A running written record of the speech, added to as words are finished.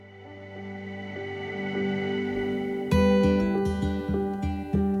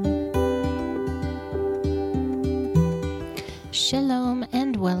Shalom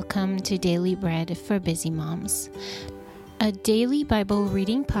and welcome to Daily Bread for Busy Moms, a daily Bible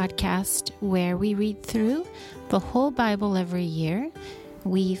reading podcast where we read through the whole Bible every year.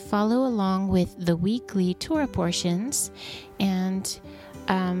 We follow along with the weekly Torah portions, and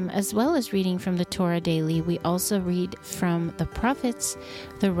as well as reading from the Torah daily, we also read from the prophets,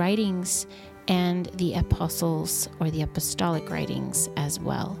 the writings, and the apostles or the apostolic writings as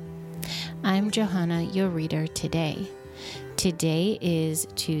well. I'm Johanna, your reader today. Today is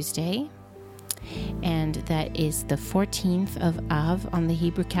Tuesday, and that is the 14th of Av on the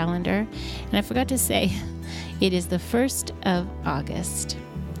Hebrew calendar. And I forgot to say, it is the 1st of August.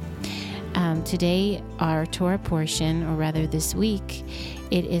 Today, our Torah portion, or rather this week,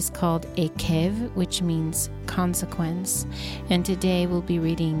 it is called Ekev, which means consequence. And today we'll be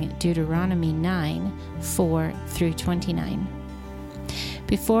reading Deuteronomy 9, 4 through 29.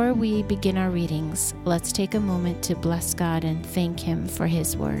 Before we begin our readings, let's take a moment to bless God and thank Him for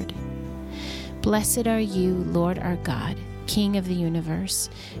His word. Blessed are you, Lord our God, King of the universe,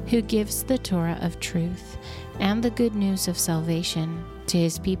 who gives the Torah of truth and the good news of salvation to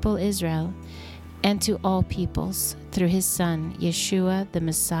His people Israel and to all peoples through His Son, Yeshua the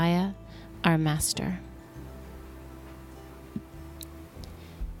Messiah, our Master.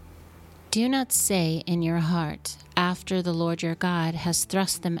 Do not say in your heart, after the Lord your God has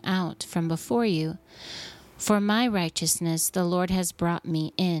thrust them out from before you, for my righteousness the Lord has brought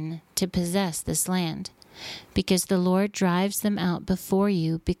me in to possess this land, because the Lord drives them out before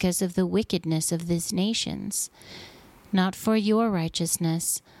you because of the wickedness of these nations, not for your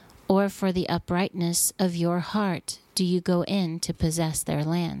righteousness or for the uprightness of your heart do you go in to possess their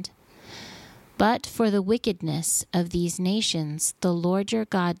land. But for the wickedness of these nations, the Lord your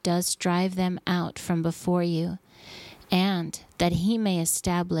God does drive them out from before you, and that He may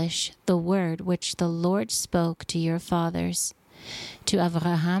establish the word which the Lord spoke to your fathers, to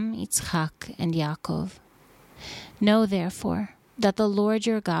Abraham, Yitzchak, and Yaakov. Know therefore that the Lord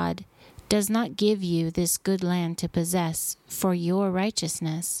your God does not give you this good land to possess for your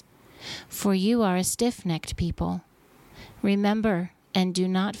righteousness, for you are a stiff-necked people. Remember and do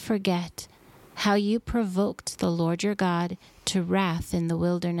not forget how you provoked the Lord your God to wrath in the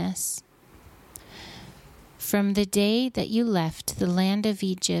wilderness. From the day that you left the land of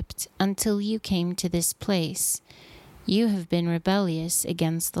Egypt until you came to this place, you have been rebellious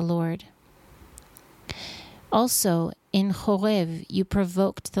against the Lord. Also, in Horeb you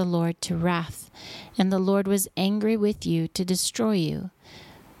provoked the Lord to wrath, and the Lord was angry with you to destroy you.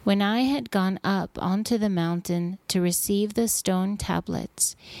 When I had gone up onto the mountain to receive the stone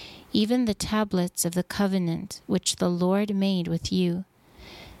tablets, even the tablets of the covenant which the Lord made with you,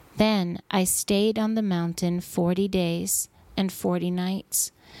 then I stayed on the mountain 40 days and 40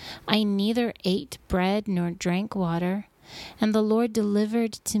 nights. I neither ate bread nor drank water, and the Lord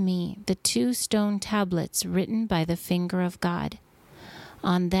delivered to me the 2 stone tablets written by the finger of God.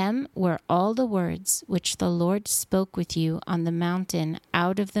 On them were all the words which the Lord spoke with you on the mountain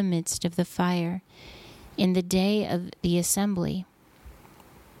out of the midst of the fire, in the day of the assembly.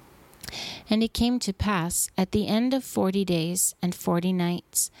 And it came to pass at the end of 40 days and 40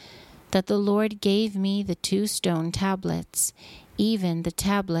 nights that the Lord gave me the 2 stone tablets, even the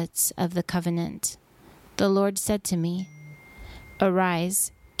tablets of the covenant. The Lord said to me,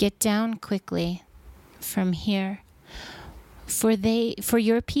 Arise, get down quickly from here, for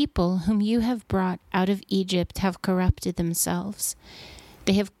your people whom you have brought out of Egypt have corrupted themselves.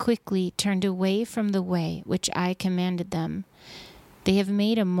 They have quickly turned away from the way which I commanded them. They have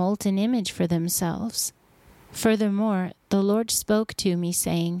made a molten image for themselves. Furthermore, the Lord spoke to me,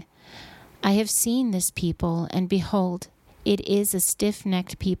 saying, I have seen this people, and behold, it is a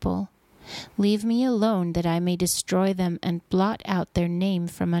stiff-necked people. Leave me alone, that I may destroy them and blot out their name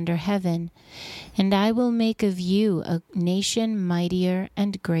from under heaven, and I will make of you a nation mightier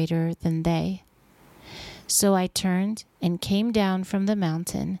and greater than they. So I turned and came down from the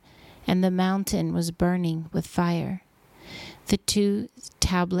mountain, and the mountain was burning with fire. The 2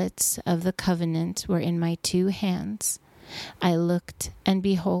 tablets of the covenant were in my 2 hands. I looked, and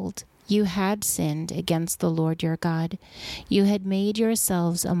behold, you had sinned against the Lord your God. You had made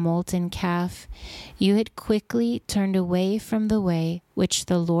yourselves a molten calf. You had quickly turned away from the way which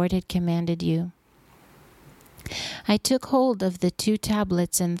the Lord had commanded you. I took hold of the 2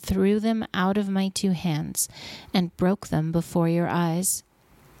 tablets and threw them out of my 2 hands and broke them before your eyes.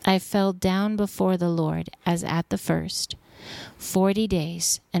 I fell down before the Lord as at the first. 40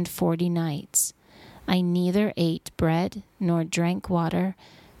 days and 40 nights. I neither ate bread nor drank water,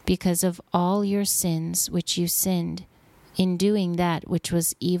 because of all your sins which you sinned, in doing that which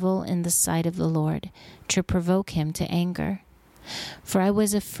was evil in the sight of the Lord, to provoke Him to anger. For I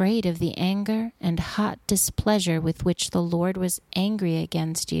was afraid of the anger and hot displeasure with which the Lord was angry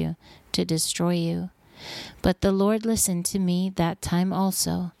against you to destroy you. But the Lord listened to me that time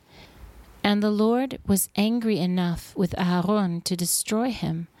also. And the Lord was angry enough with Aaron to destroy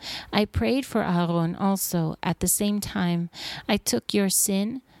him. I prayed for Aaron also. At the same time, I took your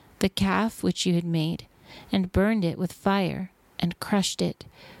sin, the calf which you had made, and burned it with fire, and crushed it,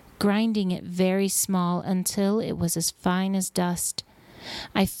 grinding it very small until it was as fine as dust.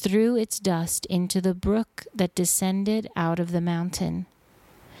 I threw its dust into the brook that descended out of the mountain.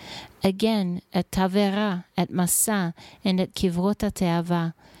 Again, at Tavera, at Massa, and at Kivrot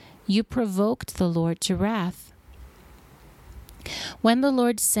HaTeava, you provoked the Lord to wrath. When the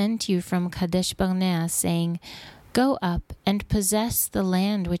Lord sent you from Kadesh Barnea, saying, Go up and possess the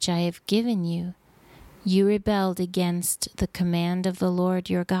land which I have given you, you rebelled against the command of the Lord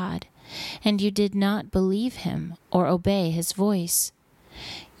your God, and you did not believe him or obey his voice.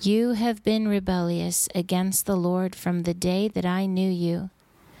 You have been rebellious against the Lord from the day that I knew you.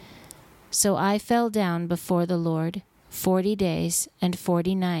 So I fell down before the Lord. 40 days and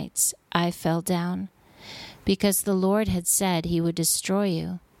 40 nights I fell down, because the Lord had said he would destroy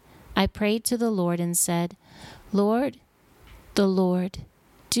you. I prayed to the Lord and said, Lord, the Lord,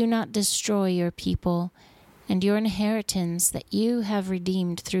 do not destroy your people and your inheritance that you have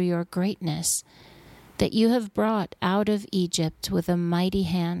redeemed through your greatness, that you have brought out of Egypt with a mighty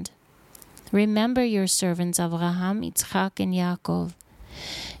hand. Remember your servants Abraham, Yitzchak, and Yaakov.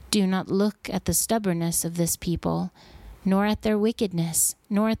 Do not look at the stubbornness of this people, nor at their wickedness,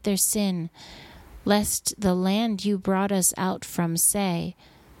 nor at their sin, lest the land you brought us out from say,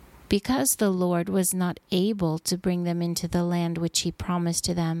 because the Lord was not able to bring them into the land which he promised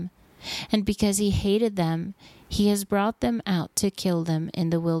to them, and because he hated them, he has brought them out to kill them in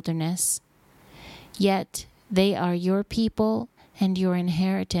the wilderness. Yet they are your people and your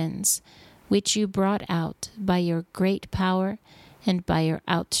inheritance, which you brought out by your great power and by your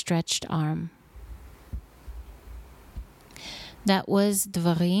outstretched arm. That was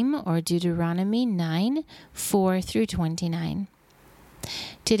Dvarim, or Deuteronomy 9, 4-29.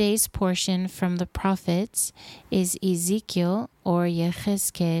 Today's portion from the prophets is Ezekiel, or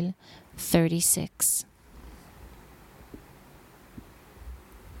Yechezkel, 36.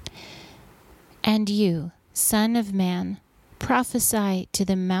 And you, son of man, prophesy to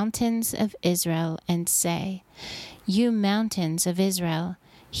the mountains of Israel and say, You mountains of Israel,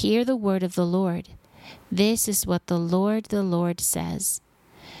 hear the word of the Lord. This is what the Lord says.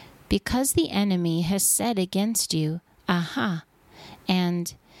 Because the enemy has said against you, Aha,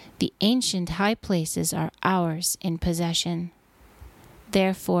 and the ancient high places are ours in possession.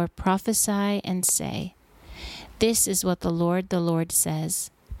 Therefore prophesy and say, This is what the Lord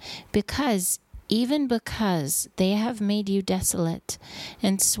says. Even because they have made you desolate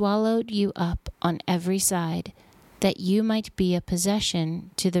and swallowed you up on every side, that you might be a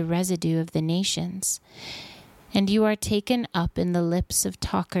possession to the residue of the nations. And you are taken up in the lips of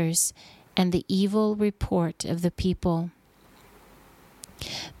talkers and the evil report of the people.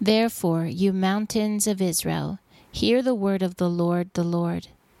 Therefore, you mountains of Israel, hear the word of the Lord.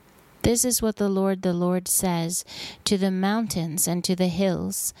 This is what the Lord says to the mountains and to the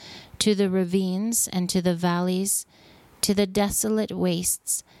hills, to the ravines and to the valleys, to the desolate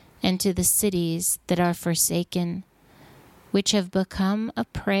wastes and to the cities that are forsaken, which have become a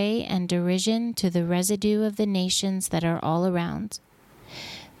prey and derision to the residue of the nations that are all around.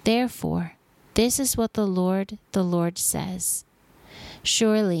 Therefore, this is what the Lord says.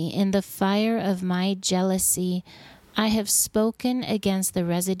 Surely in the fire of my jealousy I have spoken against the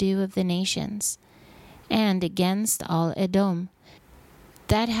residue of the nations, and against all Edom,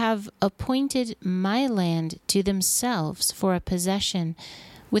 that have appointed my land to themselves for a possession,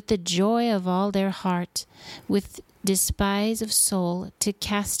 with the joy of all their heart, with despise of soul, to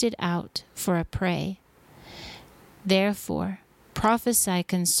cast it out for a prey. Therefore prophesy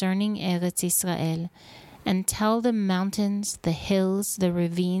concerning Eretz Israel, and tell the mountains, the hills, the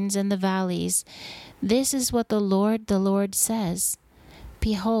ravines, and the valleys, This is what the Lord says.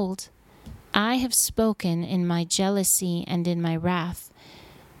 Behold, I have spoken in my jealousy and in my wrath,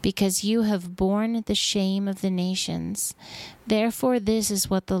 because you have borne the shame of the nations. Therefore this is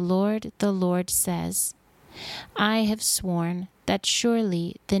what the Lord says. I have sworn that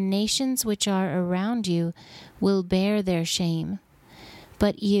surely the nations which are around you will bear their shame.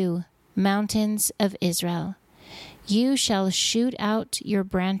 But you, mountains of Israel, you shall shoot out your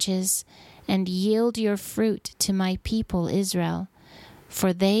branches and yield your fruit to my people Israel,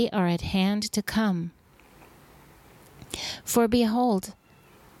 for they are at hand to come. For behold,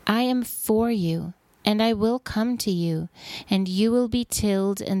 I am for you, and I will come to you, and you will be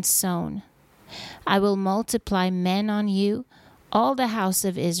tilled and sown. I will multiply men on you, all the house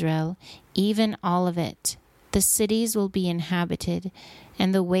of Israel, even all of it. The cities will be inhabited,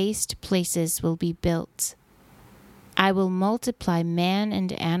 and the waste places will be built. I will multiply man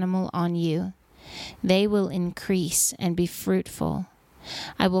and animal on you. They will increase and be fruitful.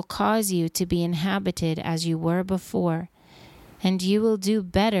 I will cause you to be inhabited as you were before, and you will do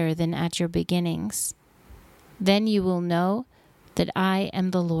better than at your beginnings. Then you will know that I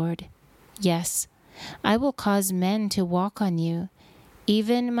am the Lord. Yes, I will cause men to walk on you,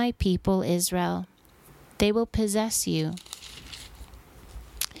 even my people Israel. They will possess you,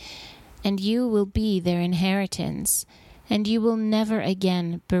 and you will be their inheritance, and you will never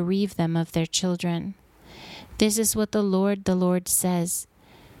again bereave them of their children. This is what the Lord says.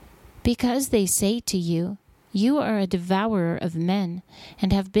 Because they say to you, you are a devourer of men,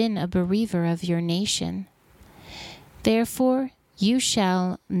 and have been a bereaver of your nation. Therefore you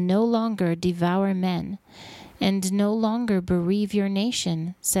shall no longer devour men, and no longer bereave your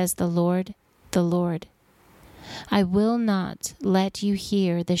nation, says the Lord, the Lord. I will not let you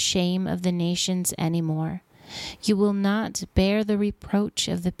hear the shame of the nations anymore. You will not bear the reproach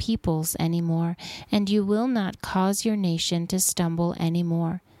of the peoples anymore, and you will not cause your nation to stumble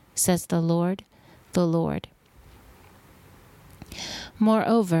anymore, says the Lord, the Lord.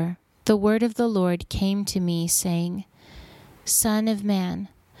 Moreover, the word of the Lord came to me, saying, Son of man,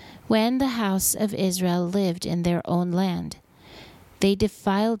 when the house of Israel lived in their own land, they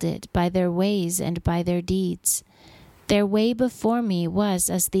defiled it by their ways and by their deeds. Their way before me was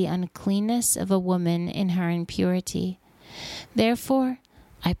as the uncleanness of a woman in her impurity. Therefore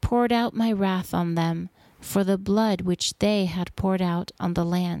I poured out my wrath on them for the blood which they had poured out on the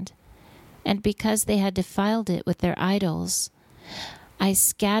land, and because they had defiled it with their idols. I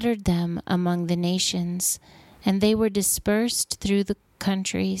scattered them among the nations, and they were dispersed through the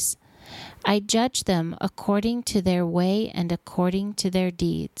countries. I judged them according to their way and according to their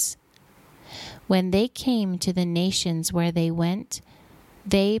deeds. When they came to the nations where they went,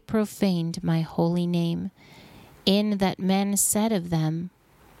 they profaned my holy name, in that men said of them,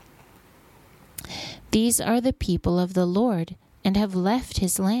 These are the people of the Lord, and have left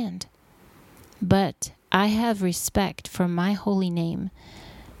his land. But I have respect for my holy name,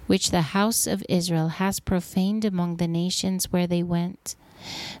 which the house of Israel has profaned among the nations where they went.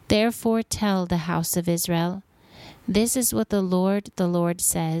 Therefore tell the house of Israel, This is what the Lord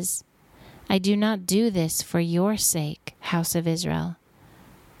says. I do not do this for your sake, house of Israel,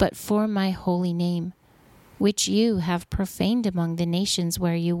 but for my holy name, which you have profaned among the nations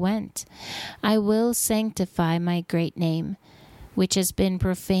where you went. I will sanctify my great name, which has been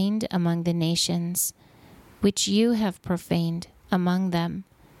profaned among the nations, which you have profaned among them.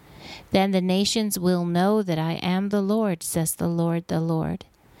 Then the nations will know that I am the Lord, says the Lord, the Lord,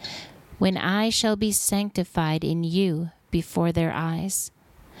 when I shall be sanctified in you before their eyes.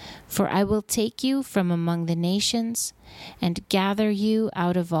 For I will take you from among the nations, and gather you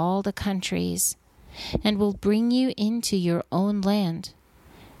out of all the countries, and will bring you into your own land.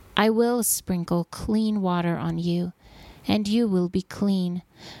 I will sprinkle clean water on you, and you will be clean.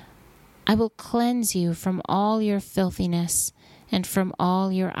 I will cleanse you from all your filthiness and from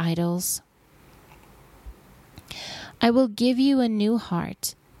all your idols. I will give you a new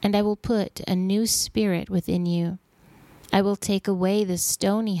heart, and I will put a new spirit within you. I will take away the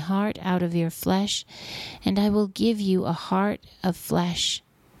stony heart out of your flesh, and I will give you a heart of flesh.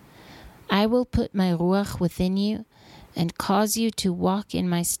 I will put my ruach within you, and cause you to walk in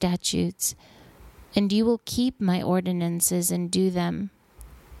my statutes, and you will keep my ordinances and do them.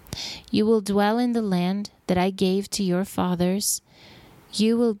 You will dwell in the land that I gave to your fathers.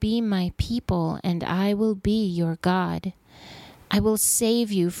 You will be my people, and I will be your God. I will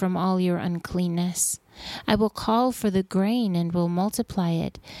save you from all your uncleanness. I will call for the grain and will multiply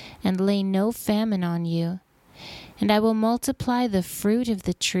it, and lay no famine on you. And I will multiply the fruit of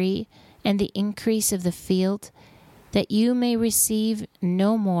the tree and the increase of the field, that you may receive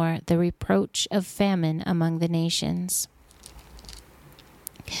no more the reproach of famine among the nations.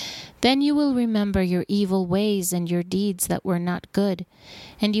 Then you will remember your evil ways and your deeds that were not good,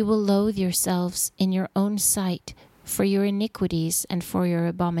 and you will loathe yourselves in your own sight for your iniquities and for your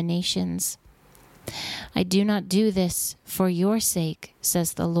abominations. I do not do this for your sake,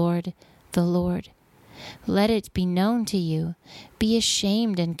 says the Lord, the Lord. Let it be known to you. Be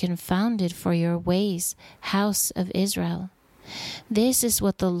ashamed and confounded for your ways, house of Israel. This is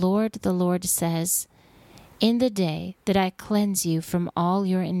what the Lord says. In the day that I cleanse you from all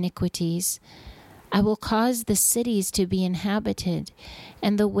your iniquities, I will cause the cities to be inhabited,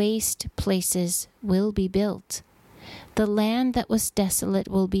 and the waste places will be built. The land that was desolate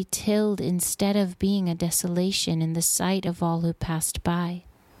will be tilled instead of being a desolation in the sight of all who passed by.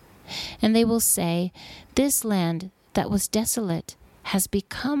 And they will say, this land that was desolate has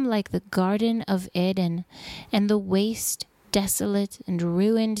become like the Garden of Eden, and the waste, desolate, and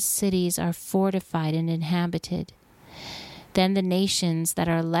ruined cities are fortified and inhabited. Then the nations that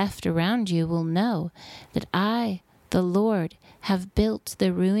are left around you will know that I, the Lord, have built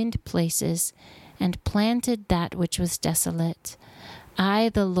the ruined places and planted that which was desolate. I,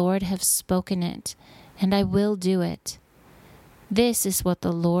 the Lord, have spoken it, and I will do it. This is what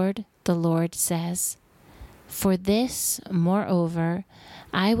the Lord says. For this, moreover,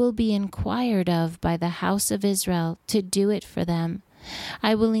 I will be inquired of by the house of Israel to do it for them.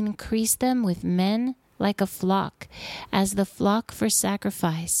 I will increase them with men like a flock, as the flock for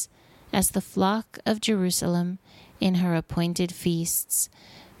sacrifice, as the flock of Jerusalem in her appointed feasts.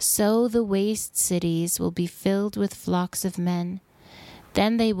 So the waste cities will be filled with flocks of men.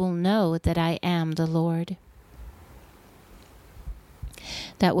 Then they will know that I am the Lord.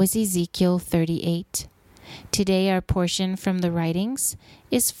 That was Ezekiel 38. Today our portion from the writings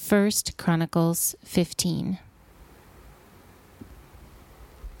is 1 Chronicles 15.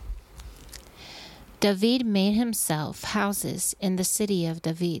 David made himself houses in the city of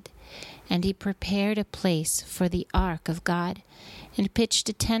David, and he prepared a place for the ark of God, and pitched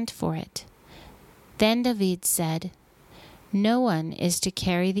a tent for it. Then David said, no one is to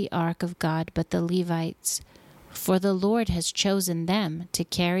carry the ark of God but the Levites, for the Lord has chosen them to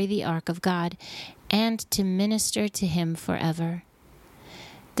carry the ark of God and to minister to him forever.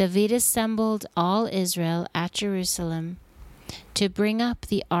 David assembled all Israel at Jerusalem to bring up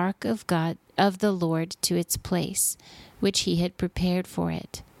the ark of God of the Lord to its place, which he had prepared for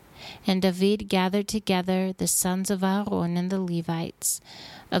it. And David gathered together the sons of Aaron and the Levites,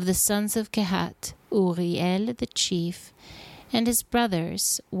 of the sons of Kehat, Uriel the chief, and his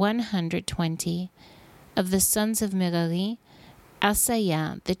brothers 120, of the sons of Merari,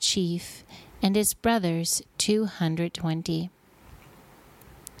 Asaiah the chief, and his brothers 220.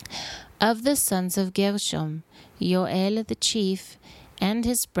 Of the sons of Gershom, Yoel the chief, and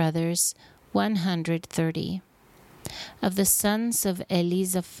his brothers 130. Of the sons of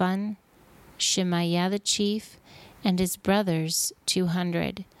Elizaphan, Shemaiah the chief, and his brothers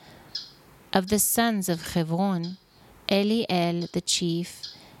 200. Of the sons of Hebron, Eliel the chief,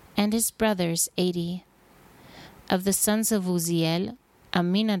 and his brothers 80. Of the sons of Uziel,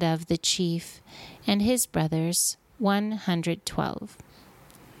 Aminadab the chief, and his brothers 112.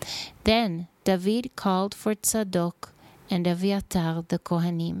 Then David called for Tzadok and Aviatar the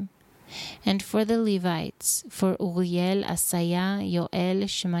Kohanim, and for the Levites, for Uriel, Asaiah, Yoel,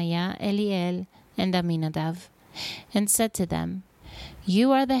 Shemaiah, Eliel, and Aminadab, and said to them,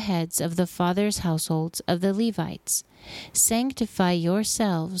 you are the heads of the fathers' households of the Levites. Sanctify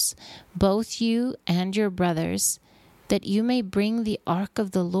yourselves, both you and your brothers, that you may bring the ark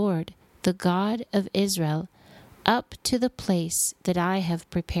of the Lord, the God of Israel, up to the place that I have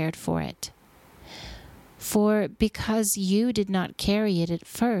prepared for it. For because you did not carry it at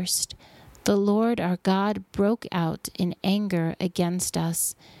first, the Lord our God broke out in anger against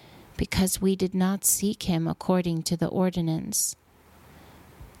us, because we did not seek him according to the ordinance.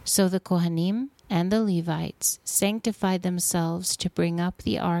 So the Kohanim and the Levites sanctified themselves to bring up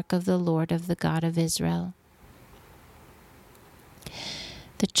the ark of the Lord of the God of Israel.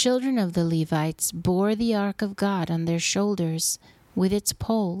 The children of the Levites bore the ark of God on their shoulders with its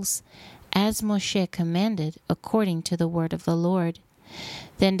poles, as Moshe commanded according to the word of the Lord.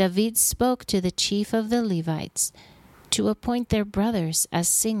 Then David spoke to the chief of the Levites to appoint their brothers as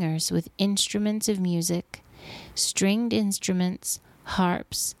singers with instruments of music, stringed instruments,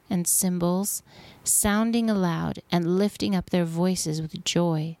 harps, and cymbals, sounding aloud and lifting up their voices with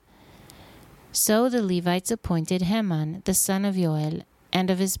joy. So the Levites appointed Heman, the son of Yoel, and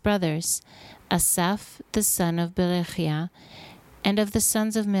of his brothers, Asaph, the son of Berechiah, and of the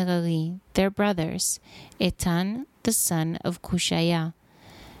sons of Merari, their brothers, Etan, the son of Cushaiah,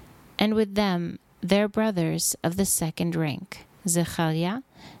 and with them their brothers of the second rank, Zechariah,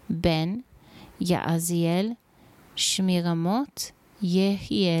 Ben, Yaaziel, Shmiramot,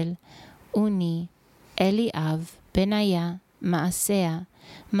 Yehiel, Uni, Eliav, Benaiah, Maaseiah,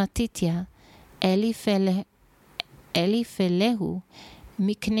 Matitya, Elifelehu,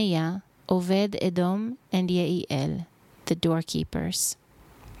 Mikneiah, Oved Edom, and Yeiel, the doorkeepers.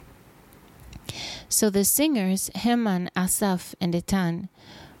 So the singers, Heman, Asaph, and Etan,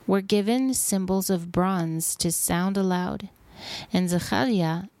 were given cymbals of bronze to sound aloud, and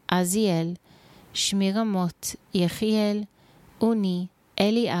Zechariah, Aziel, Shmiramot, Yechiel, Uni,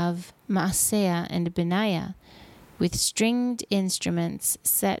 Eliav, Maaseiah, and Benaiah, with stringed instruments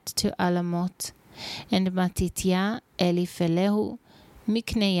set to alamot, and Matitya, Eliphelehu,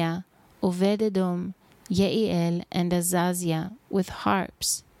 Mikneiah, Obed-Edom, Yeiel, and Azaziah, with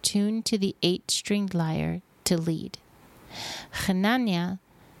harps tuned to the 8-stringed lyre to lead. Hananiah,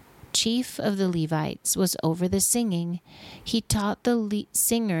 chief of the Levites, was over the singing. He taught the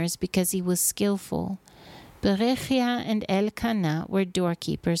singers because he was skillful. Berechiah and Elkanah were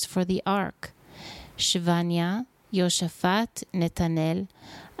doorkeepers for the ark. Shevaniah, Yoshaphat, Netanel,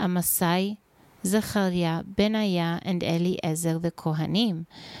 Amasai, Zechariah, Benaiah, and Eliezer the Kohanim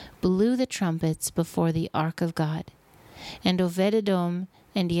blew the trumpets before the ark of God. And Obed-Edom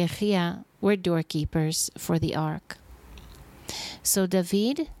and Yechiah were doorkeepers for the ark. So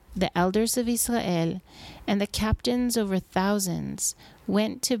David, the elders of Israel, and the captains over thousands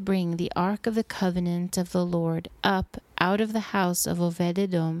went to bring the ark of the covenant of the Lord up out of the house of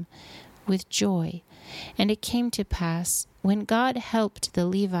Obed-Edom with joy. And it came to pass, when God helped the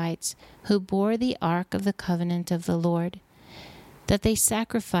Levites who bore the ark of the covenant of the Lord, that they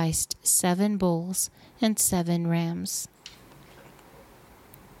sacrificed 7 bulls and 7 rams.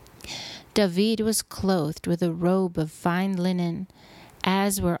 David was clothed with a robe of fine linen,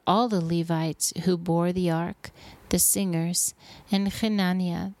 as were all the Levites who bore the ark, the singers, and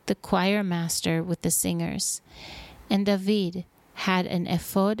Hananiah, the choir master, with the singers. And David had an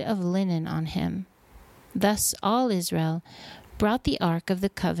ephod of linen on him. Thus all Israel brought the ark of the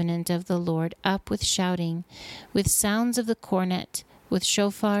covenant of the Lord up with shouting, with sounds of the cornet, with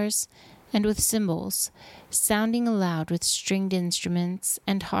shofars, and with cymbals, sounding aloud with stringed instruments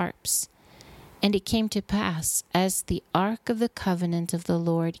and harps. And it came to pass, as the ark of the covenant of the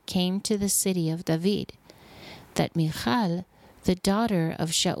Lord came to the city of David, that Michal, the daughter of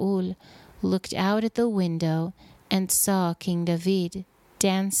Shaul, looked out at the window and saw King David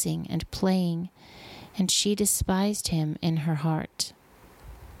dancing and playing, and she despised him in her heart.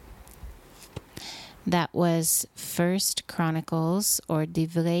 That was 1 Chronicles, or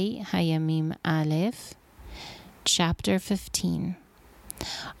Divrei Hayamim Aleph, chapter 15.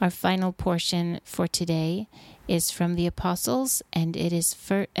 Our final portion for today is from the Apostles, and it is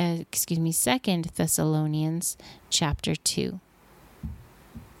 2 Thessalonians chapter 2.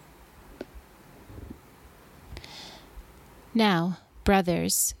 Now,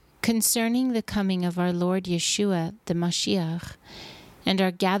 brothers, concerning the coming of our Lord Yeshua the Mashiach, and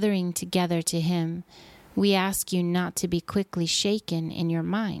our gathering together to him, we ask you not to be quickly shaken in your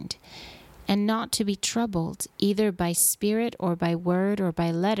mind, and not to be troubled either by spirit or by word or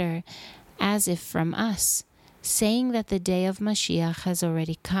by letter, as if from us, saying that the day of Mashiach has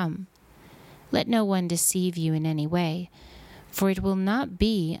already come. Let no one deceive you in any way, for it will not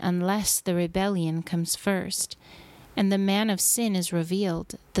be unless the rebellion comes first, and the man of sin is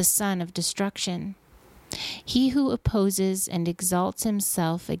revealed, the son of destruction. He who opposes and exalts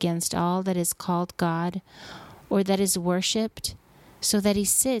himself against all that is called God, or that is worshipped, so that he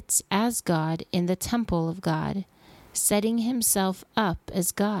sits as God in the temple of God, setting himself up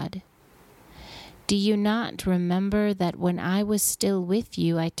as God. Do you not remember that when I was still with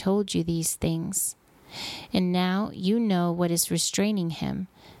you I told you these things? And now you know what is restraining him,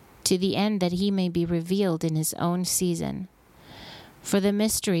 to the end that he may be revealed in his own season. For the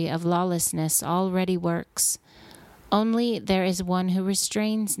mystery of lawlessness already works. Only there is one who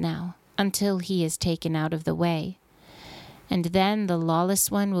restrains now, until he is taken out of the way. And then the lawless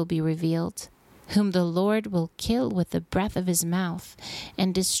one will be revealed, whom the Lord will kill with the breath of his mouth,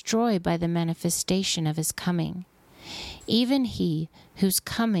 and destroy by the manifestation of his coming. Even he whose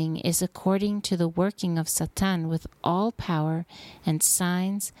coming is according to the working of Satan with all power and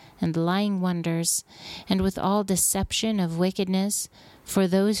signs and lying wonders, and with all deception of wickedness for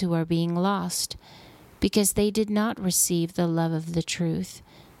those who are being lost, because they did not receive the love of the truth,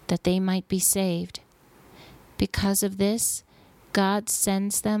 that they might be saved. Because of this, God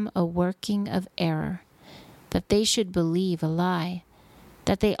sends them a working of error, that they should believe a lie,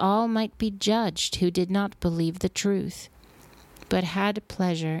 that they all might be judged who did not believe the truth, but had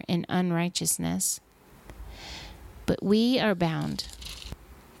pleasure in unrighteousness. But we are bound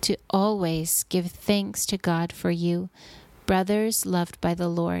to always give thanks to God for you, brothers loved by the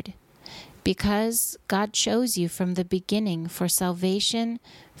Lord, because God chose you from the beginning for salvation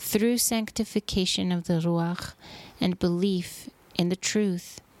through sanctification of the Ruach and belief in the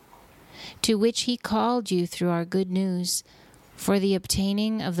truth, to which he called you through our good news, for the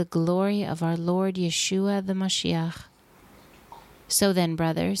obtaining of the glory of our Lord Yeshua the Mashiach. So then,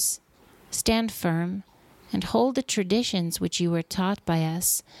 brothers, stand firm and hold the traditions which you were taught by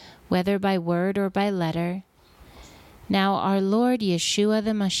us, whether by word or by letter. Now our Lord Yeshua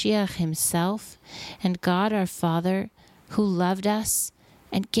the Mashiach himself, and God our Father, who loved us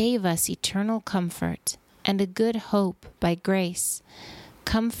and gave us eternal comfort and a good hope by grace,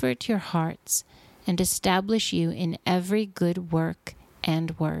 comfort your hearts and establish you in every good work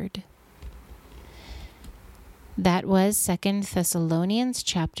and word. That was 2 Thessalonians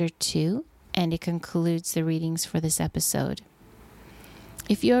chapter 2, and it concludes the readings for this episode.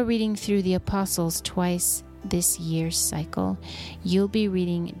 If you are reading through the Apostles twice this year's cycle, you'll be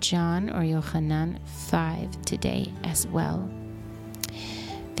reading John or Yohanan 5 today as well.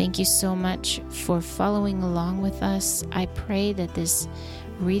 Thank you so much for following along with us. I pray that this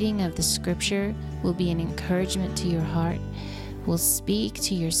reading of the scripture will be an encouragement to your heart, will speak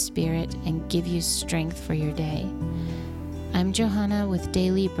to your spirit, and give you strength for your day. I'm Johanna with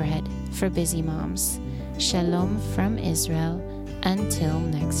Daily Bread for Busy Moms. Shalom from Israel. Until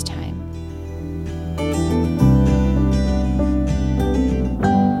next time.